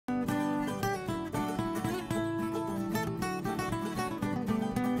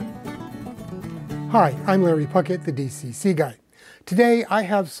Hi, I'm Larry Puckett, the DCC Guy. Today I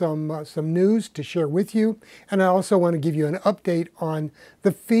have some news to share with you, and I also want to give you an update on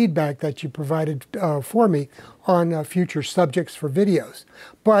the feedback that you provided for me on future subjects for videos.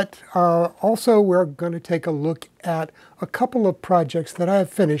 But also we're going to take a look at a couple of projects that I have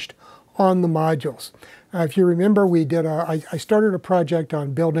finished on the modules. If you remember, I started a project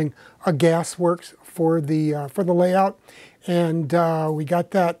on building a gasworks for the layout, and we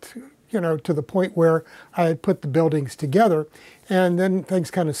got that to the point where I had put the buildings together, and then things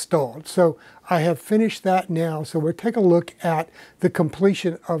kind of stalled. So I have finished that now, so we'll take a look at the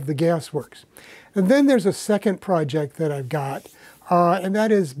completion of the gasworks. And then there's a second project that I've got, and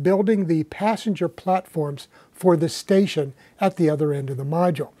that is building the passenger platforms for the station at the other end of the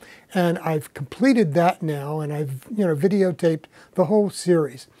module. And I've completed that now, and I've videotaped the whole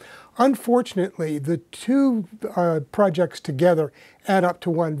series. Unfortunately, the two projects together add up to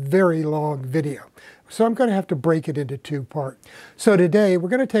one very long video. So I'm going to have to break it into two parts. So today we're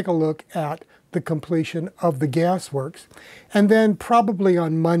going to take a look at the completion of the gasworks, and then probably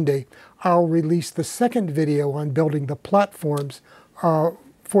on Monday I'll release the second video on building the platforms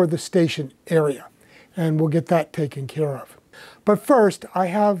for the station area, and we'll get that taken care of. But first, I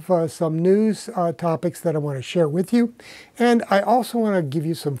have some news topics that I want to share with you, and I also want to give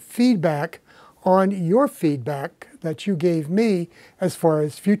you some feedback on your feedback that you gave me as far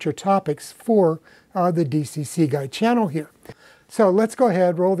as future topics for the DCC Guy channel here. So let's go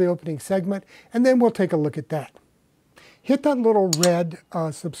ahead, roll the opening segment, and then we'll take a look at that. Hit that little red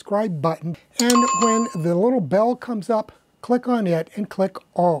subscribe button, and when the little bell comes up, click on it and click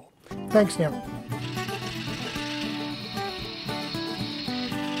all. Thanks now.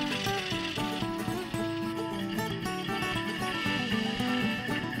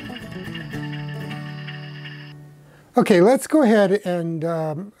 Okay, let's go ahead and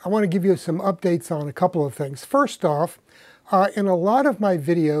I want to give you some updates on a couple of things. First off, in a lot of my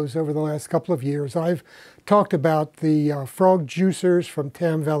videos over the last couple of years, I've talked about the frog juicers from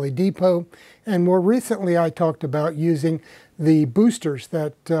Tam Valley Depot, and more recently I talked about using the boosters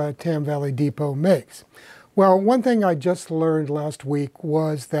that Tam Valley Depot makes. Well, one thing I just learned last week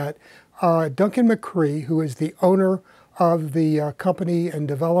was that Duncan McCree, who is the owner of the company and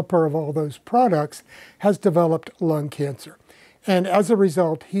developer of all those products, has developed lung cancer. And as a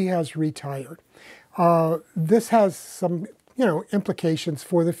result, he has retired. This has some implications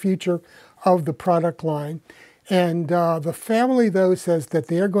for the future of the product line. And the family, though, says that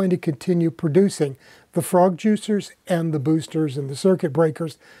they are going to continue producing the frog juicers and the boosters and the circuit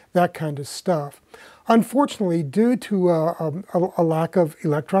breakers, that kind of stuff. Unfortunately, due to a lack of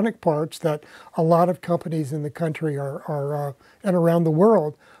electronic parts that a lot of companies in the country and around the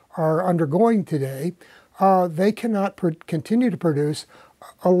world are undergoing today, they cannot continue to produce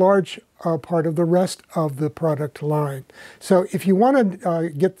a large part of the rest of the product line. So if you want to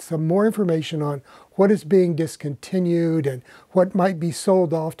get some more information on what is being discontinued and what might be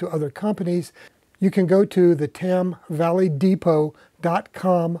sold off to other companies, you can go to the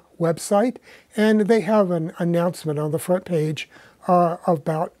tamvalleydepot.com website, and they have an announcement on the front page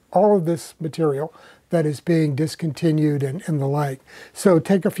about all of this material that is being discontinued and the like. So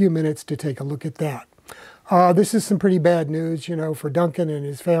take a few minutes to take a look at that. This is some pretty bad news, for Duncan and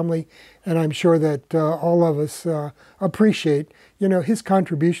his family, and I'm sure that all of us appreciate, his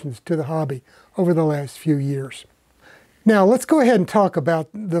contributions to the hobby over the last few years. Now, let's go ahead and talk about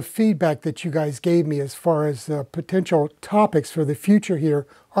the feedback that you guys gave me as far as potential topics for the future here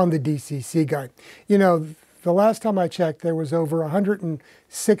on the DCC Guide. The last time I checked, there was over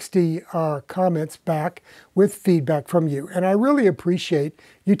 160 comments back with feedback from you. And I really appreciate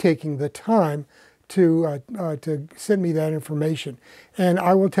you taking the time to send me that information. And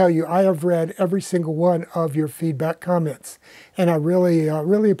I will tell you, I have read every single one of your feedback comments. And I really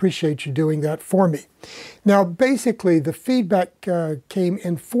appreciate you doing that for me. Now, basically, the feedback came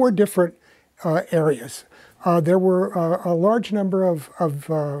in 4 different areas. There were a large number of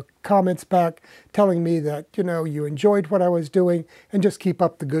comments back telling me that, you enjoyed what I was doing and just keep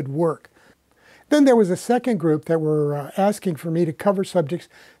up the good work. Then there was a second group that were asking for me to cover subjects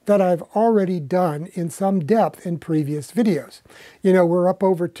that I've already done in some depth in previous videos. We're up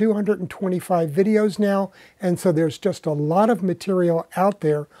over 225 videos now, and so there's just a lot of material out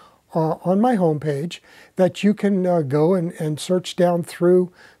there on my homepage that you can go and search down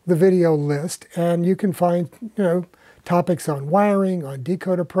through the video list, and you can find, topics on wiring, on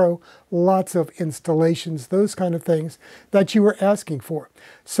Decoder Pro, lots of installations, those kind of things that you were asking for.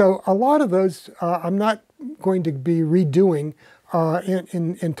 So a lot of those I'm not going to be redoing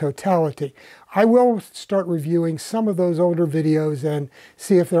in totality. I will start reviewing some of those older videos and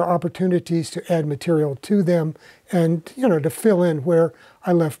see if there are opportunities to add material to them and, to fill in where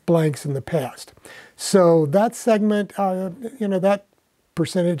I left blanks in the past. So that segment, that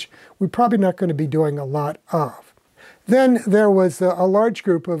percentage, we're probably not going to be doing a lot of. Then there was a large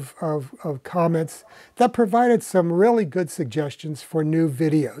group of comments that provided some really good suggestions for new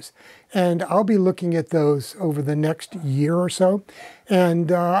videos. And I'll be looking at those over the next year or so.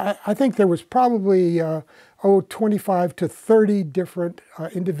 And I think there was probably 25 to 30 different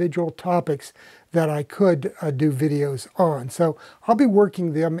individual topics that I could do videos on. So I'll be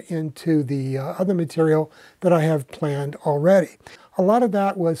working them into the other material that I have planned already. A lot of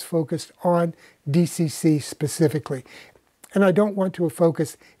that was focused on DCC specifically. And I don't want to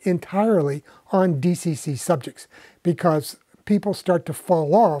focus entirely on DCC subjects because people start to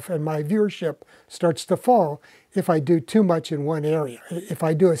fall off and my viewership starts to fall if I do too much in one area. If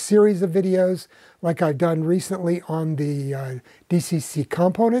I do a series of videos like I've done recently on the DCC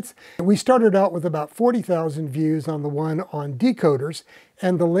components, we started out with about 40,000 views on the one on decoders,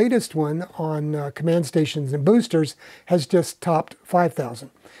 and the latest one on command stations and boosters has just topped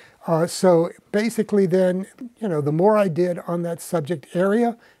 5,000. So basically then, the more I did on that subject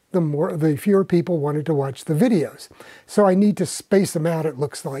area, the fewer people wanted to watch the videos. So I need to space them out, it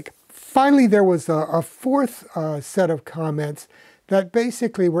looks like. Finally, there was a fourth set of comments that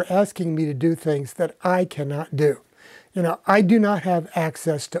basically were asking me to do things that I cannot do. I do not have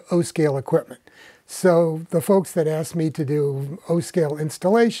access to O-scale equipment. So the folks that asked me to do O-scale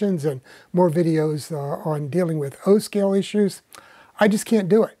installations and more videos on dealing with O-scale issues, I just can't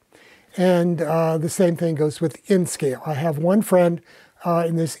do it. And the same thing goes with N-scale. I have one friend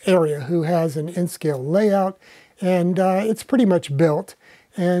in this area who has an N-scale layout, and it's pretty much built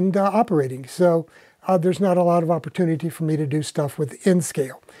and operating. So there's not a lot of opportunity for me to do stuff with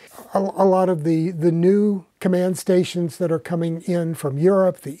N-scale. A lot of the new command stations that are coming in from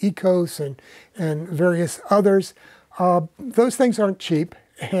Europe, the ECOS and various others, those things aren't cheap.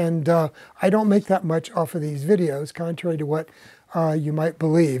 And I don't make that much off of these videos, contrary to what you might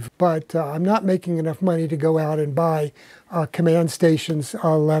believe. But I'm not making enough money to go out and buy command stations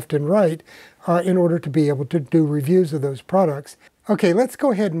left and right in order to be able to do reviews of those products. Okay, let's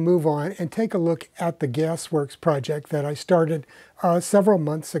go ahead and move on and take a look at the GasWorks project that I started several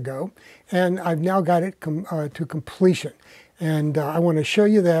months ago. And I've now got it to completion. And I want to show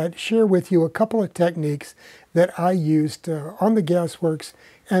you that, share with you a couple of techniques that I used on the GasWorks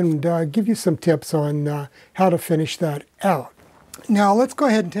and give you some tips on how to finish that out. Now let's go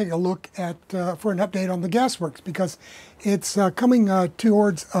ahead and take a look at for an update on the GasWorks because it's coming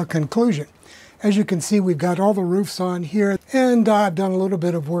towards a conclusion. As you can see, we've got all the roofs on here, and I've done a little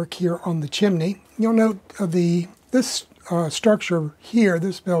bit of work here on the chimney. You'll note this structure here,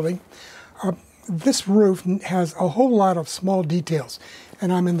 this building, this roof has a whole lot of small details,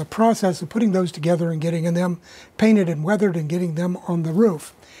 and I'm in the process of putting those together and getting them painted and weathered and getting them on the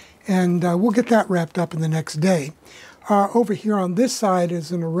roof. And we'll get that wrapped up in the next day. Over here on this side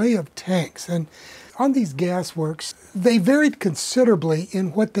is an array of tanks, and on these GasWorks, they varied considerably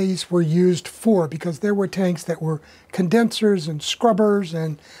in what these were used for because there were tanks that were condensers and scrubbers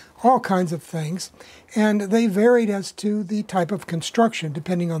and all kinds of things, and they varied as to the type of construction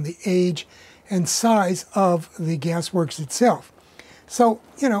depending on the age and size of the GasWorks itself. So,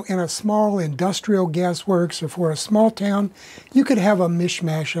 in a small industrial GasWorks or for a small town, you could have a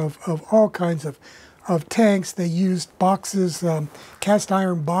mishmash of all kinds of tanks. They used boxes, cast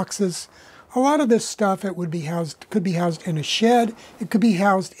iron boxes. A lot of this stuff could be housed in a shed. It could be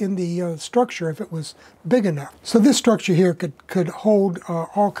housed in the structure if it was big enough. So this structure here could hold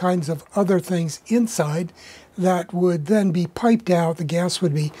all kinds of other things inside that would then be piped out. The gas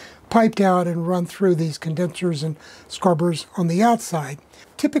would be piped out and run through these condensers and scrubbers on the outside.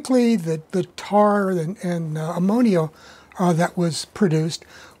 Typically, the tar and ammonia that was produced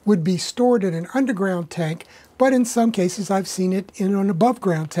would be stored in an underground tank, but in some cases I've seen it in an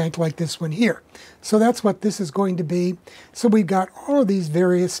above-ground tank like this one here. So that's what this is going to be. So we've got all of these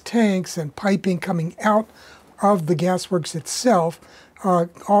various tanks and piping coming out of the GasWorks itself,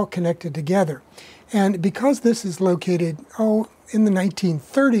 all connected together. And because this is located, in the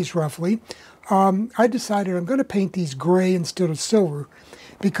 1930s roughly, I decided I'm going to paint these gray instead of silver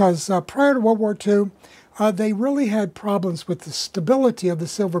because prior to World War II, they really had problems with the stability of the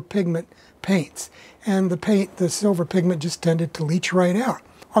silver pigment paints. And the silver pigment just tended to leach right out.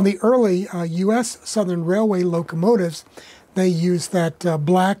 On the early U.S. Southern Railway locomotives, they used that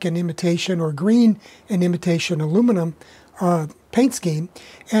black and imitation or green and imitation aluminum paint scheme.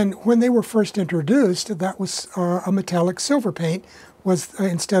 And when they were first introduced, that was a metallic silver paint was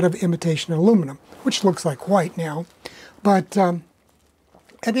instead of imitation aluminum, which looks like white now. But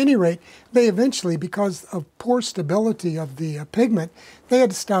at any rate, they eventually, because of poor stability of the pigment, they had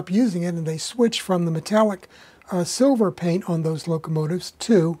to stop using it, and they switched from the metallic silver paint on those locomotives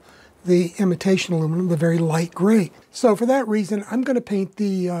to the imitation aluminum, the very light gray. So for that reason, I'm going to paint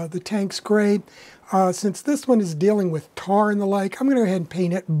the tanks gray. Since this one is dealing with tar and the like, I'm going to go ahead and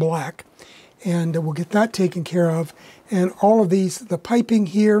paint it black, and we'll get that taken care of. And all of these, the piping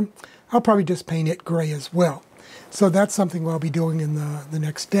here, I'll probably just paint it gray as well. So that's something I'll be doing in the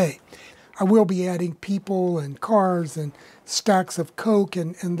next day. I will be adding people and cars and stacks of coke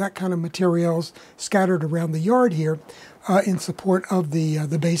and that kind of materials scattered around the yard here in support of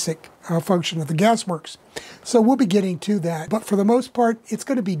the basic function of the gasworks. So we'll be getting to that. But for the most part, it's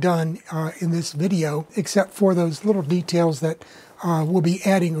going to be done in this video, except for those little details that we'll be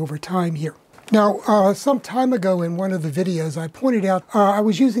adding over time here. Now, some time ago in one of the videos, I pointed out I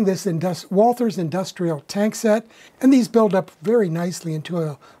was using this Walthers Industrial tank set, and these build up very nicely into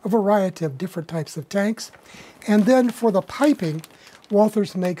a variety of different types of tanks. And then for the piping,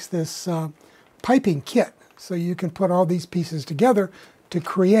 Walthers makes this piping kit, so you can put all these pieces together to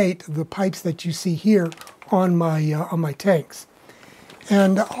create the pipes that you see here on my tanks.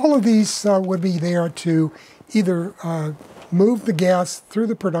 And all of these would be there to either move the gas through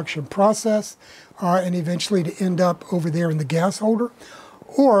the production process and eventually to end up over there in the gas holder,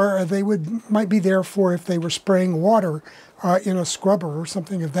 or they might be there for if they were spraying water in a scrubber or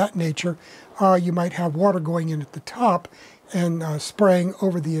something of that nature. You might have water going in at the top and spraying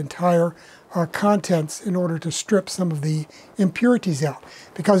over the entire contents in order to strip some of the impurities out.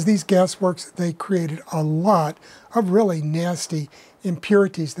 Because these gasworks, they created a lot of really nasty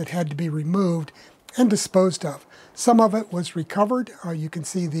impurities that had to be removed and disposed of. Some of it was recovered. You can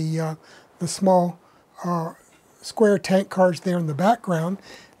see the small square tank cars there in the background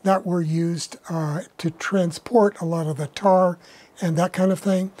that were used to transport a lot of the tar and that kind of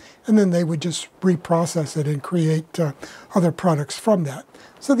thing. And then they would just reprocess it and create other products from that.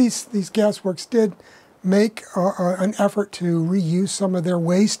 So these gasworks did make an effort to reuse some of their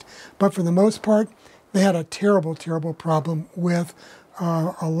waste, but for the most part, they had a terrible, terrible problem with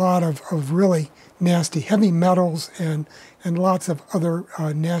a lot of really nasty heavy metals and lots of other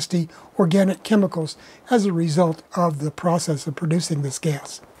nasty organic chemicals as a result of the process of producing this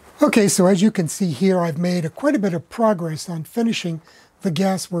gas. Okay, so as you can see here, I've made quite a bit of progress on finishing the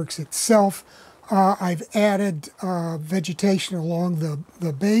gasworks itself. I've added vegetation along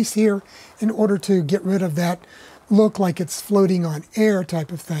the base here in order to get rid of that look like it's floating on air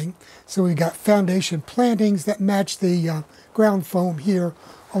type of thing. So we've got foundation plantings that match the ground foam here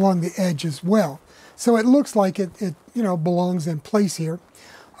along the edge as well. So it looks like it belongs in place here.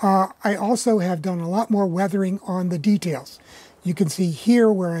 I also have done a lot more weathering on the details. You can see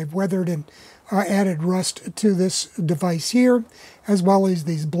here where I've weathered and added rust to this device here, as well as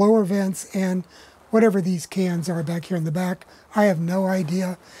these blower vents and whatever these cans are back here in the back. I have no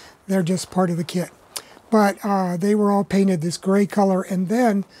idea. They're just part of the kit. But they were all painted this gray color and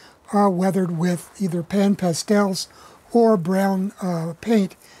then weathered with either pan pastels or brown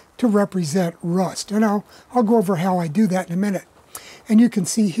paint to represent rust. And I'll go over how I do that in a minute. And you can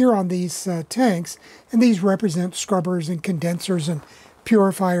see here on these tanks, and these represent scrubbers and condensers and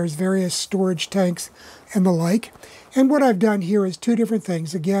purifiers, various storage tanks and the like. And what I've done here is two different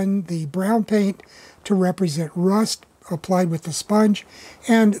things. Again, the brown paint to represent rust applied with the sponge,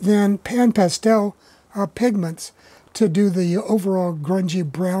 and then pan pastel pigments to do the overall grungy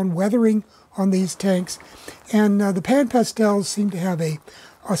brown weathering on these tanks. And the pan pastels seem to have a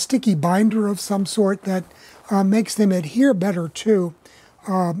sticky binder of some sort that makes them adhere better to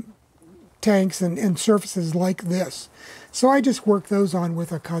tanks and surfaces like this. So I just work those on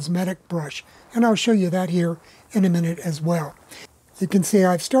with a cosmetic brush, and I'll show you that here in a minute as well. You can see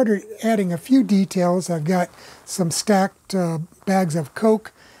I've started adding a few details. I've got some stacked bags of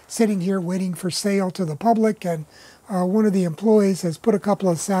Coke sitting here waiting for sale to the public, and one of the employees has put a couple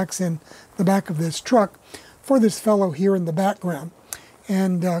of sacks in the back of this truck for this fellow here in the background.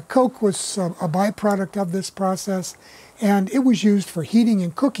 And Coke was a byproduct of this process, and it was used for heating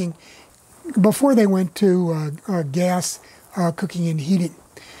and cooking before they went to gas cooking and heating.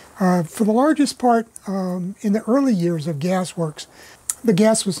 For the largest part, in the early years of gasworks, the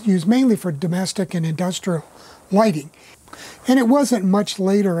gas was used mainly for domestic and industrial lighting. And it wasn't much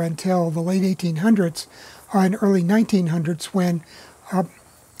later until the late 1800s and early 1900s when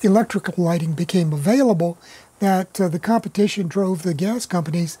electrical lighting became available that the competition drove the gas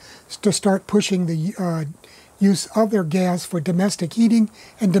companies to start pushing the use of their gas for domestic heating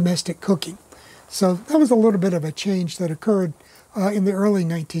and domestic cooking. So that was a little bit of a change that occurred in the early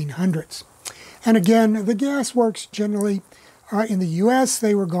 1900s. And again, the gas works generally in the U.S.,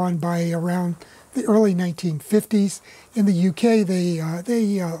 they were gone by around the early 1950s. In the UK,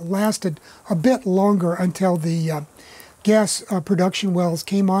 they lasted a bit longer until the gas production wells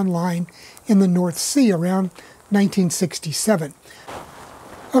came online in the North Sea around 1967.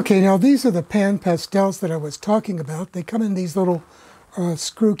 Okay, now these are the pan pastels that I was talking about. They come in these little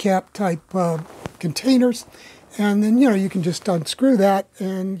screw cap type containers, and then you can just unscrew that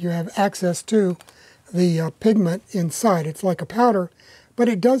and you have access to the pigment inside. It's like a powder, but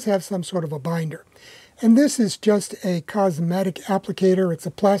it does have some sort of a binder. And this is just a cosmetic applicator. It's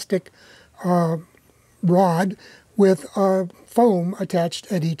a plastic rod with foam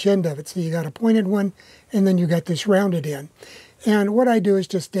attached at each end of it. So you got a pointed one, and then you got this rounded end. And what I do is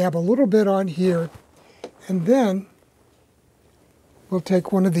just dab a little bit on here, and then we'll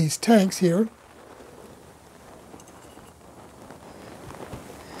take one of these tanks here,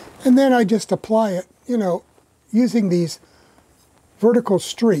 and then I just apply it, using these vertical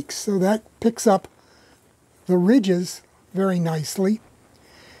streaks. So that picks up the ridges very nicely,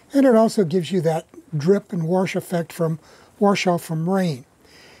 and it also gives you that drip and wash effect from wash off from rain.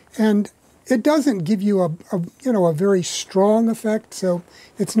 And it doesn't give you a very strong effect, so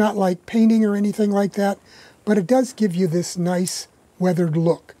it's not like painting or anything like that, but it does give you this nice weathered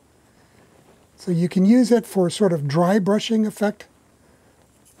look. So you can use it for sort of dry brushing effect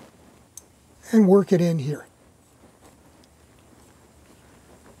and work it in here.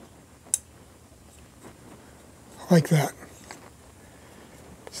 Like that.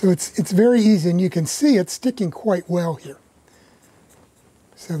 So it's very easy, and you can see it's sticking quite well here.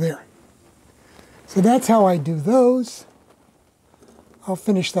 So there. So that's how I do those. I'll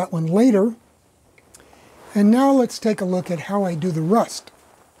finish that one later. And now let's take a look at how I do the rust.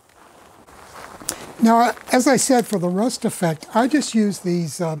 Now, as I said, for the rust effect, I just use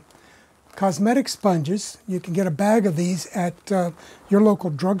these cosmetic sponges. You can get a bag of these at your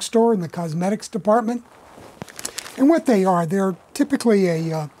local drugstore in the cosmetics department. And what they are, they're typically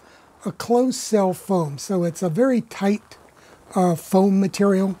a closed cell foam. So it's a very tight foam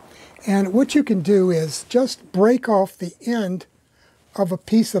material. And what you can do is just break off the end of a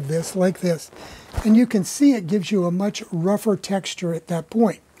piece of this like this. And you can see it gives you a much rougher texture at that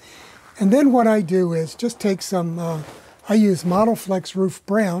point. And then what I do is just take some, I use Modelflex Roof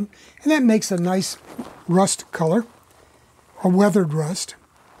Brown, and that makes a nice rust color, a weathered rust.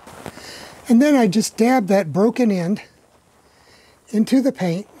 And then I just dab that broken end into the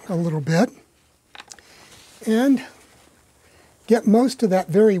paint a little bit and get most of that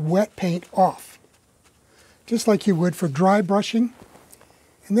very wet paint off, just like you would for dry brushing.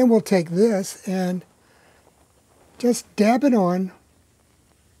 And then we'll take this and just dab it on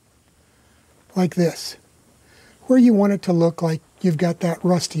like this, where you want it to look like you've got that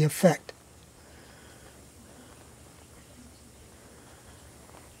rusty effect.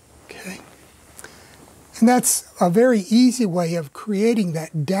 Okay. And that's a very easy way of creating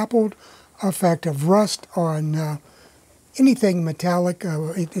that dappled effect of rust on anything metallic.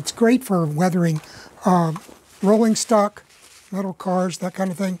 It's great for weathering rolling stock, metal cars, that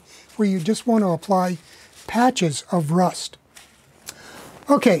kind of thing, where you just want to apply patches of rust.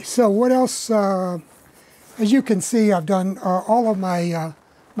 Okay, so what else? As you can see, I've done all of my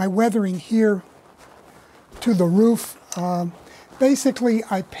weathering here to the roof. Basically,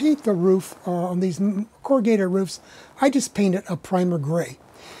 I paint the roof on these corrugated roofs. I just paint it a primer gray.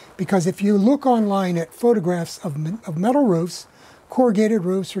 Because if you look online at photographs of metal roofs, corrugated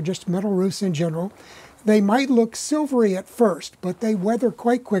roofs, or just metal roofs in general, they might look silvery at first, but they weather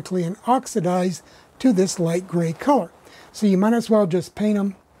quite quickly and oxidize to this light gray color. So you might as well just paint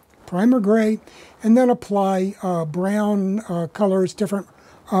them primer gray and then apply brown colors, different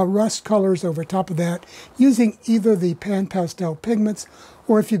rust colors over top of that, using either the pan pastel pigments,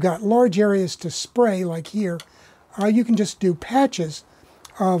 or if you've got large areas to spray like here, you can just do patches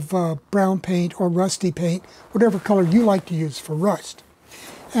of brown paint or rusty paint, whatever color you like to use for rust.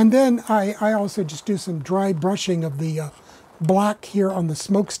 And then I also just do some dry brushing of the black here on the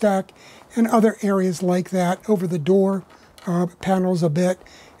smokestack and other areas like that, over the door panels a bit,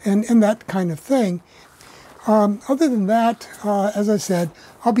 and that kind of thing. Other than that, as I said,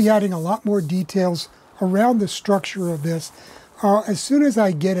 I'll be adding a lot more details around the structure of this as soon as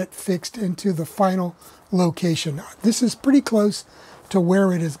I get it fixed into the final location. This is pretty close to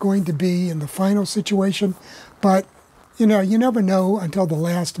where it is going to be in the final situation, but you never know until the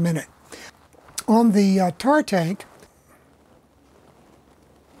last minute. On the tar tank,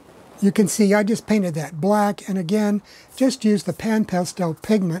 You can see I just painted that black, and again, just used the pan pastel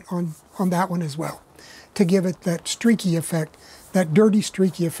pigment on that one as well to give it that streaky effect, that dirty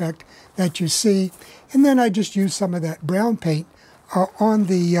streaky effect that you see. And then I just used some of that brown paint on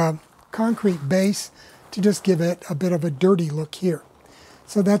the concrete base to just give it a bit of a dirty look here.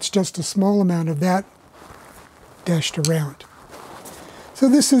 So that's just a small amount of that dashed around. So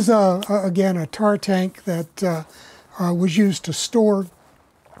this is, again, a tar tank that was used to store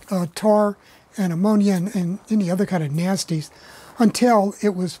tar and ammonia and any other kind of nasties until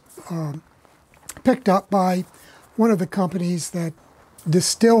it was picked up by one of the companies that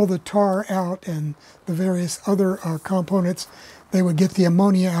distill the tar out and the various other components. They would get the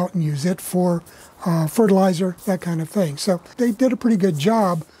ammonia out and use it for fertilizer, that kind of thing. So they did a pretty good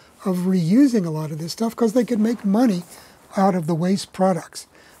job of reusing a lot of this stuff because they could make money out of the waste products.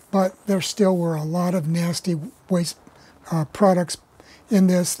 But there still were a lot of nasty waste products in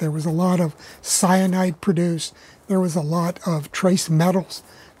this. There was a lot of cyanide produced. There was a lot of trace metals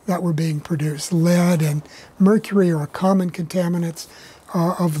that were being produced. Lead and mercury are common contaminants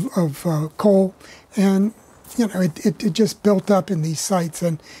of coal. And you know, it just built up in these sites.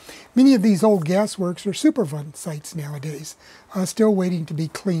 And many of these old gas works are Superfund sites nowadays, still waiting to be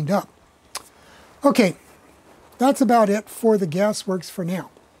cleaned up. Okay, that's about it for the gas works for now.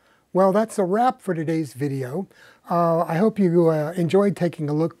 Well, that's a wrap for today's video. I hope you enjoyed taking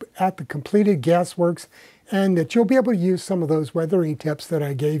a look at the completed gas works and that you'll be able to use some of those weathering tips that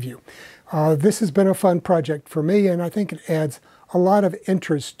I gave you. This has been a fun project for me, and I think it adds a lot of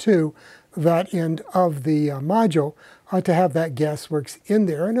interest to that end of the module to have that gasworks in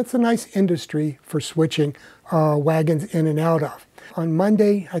there. And it's a nice industry for switching wagons in and out of. On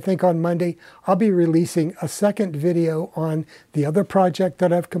Monday, I think on Monday, I'll be releasing a second video on the other project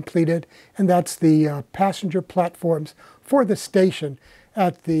that I've completed, and that's the passenger platforms for the station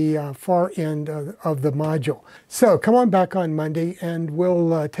at the far end of the module. So come on back on Monday and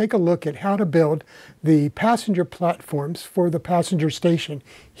we'll take a look at how to build the passenger platforms for the passenger station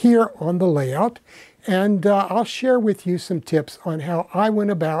here on the layout. And I'll share with you some tips on how I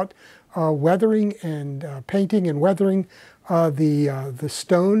went about weathering and painting and weathering the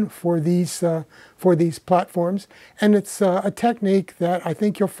stone for these platforms. And it's a technique that I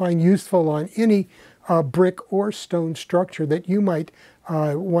think you'll find useful on any brick or stone structure that you might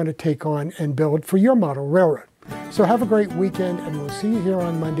want to take on and build for your model railroad. So have a great weekend, and we'll see you here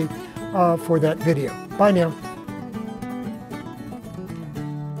on Monday for that video. Bye now.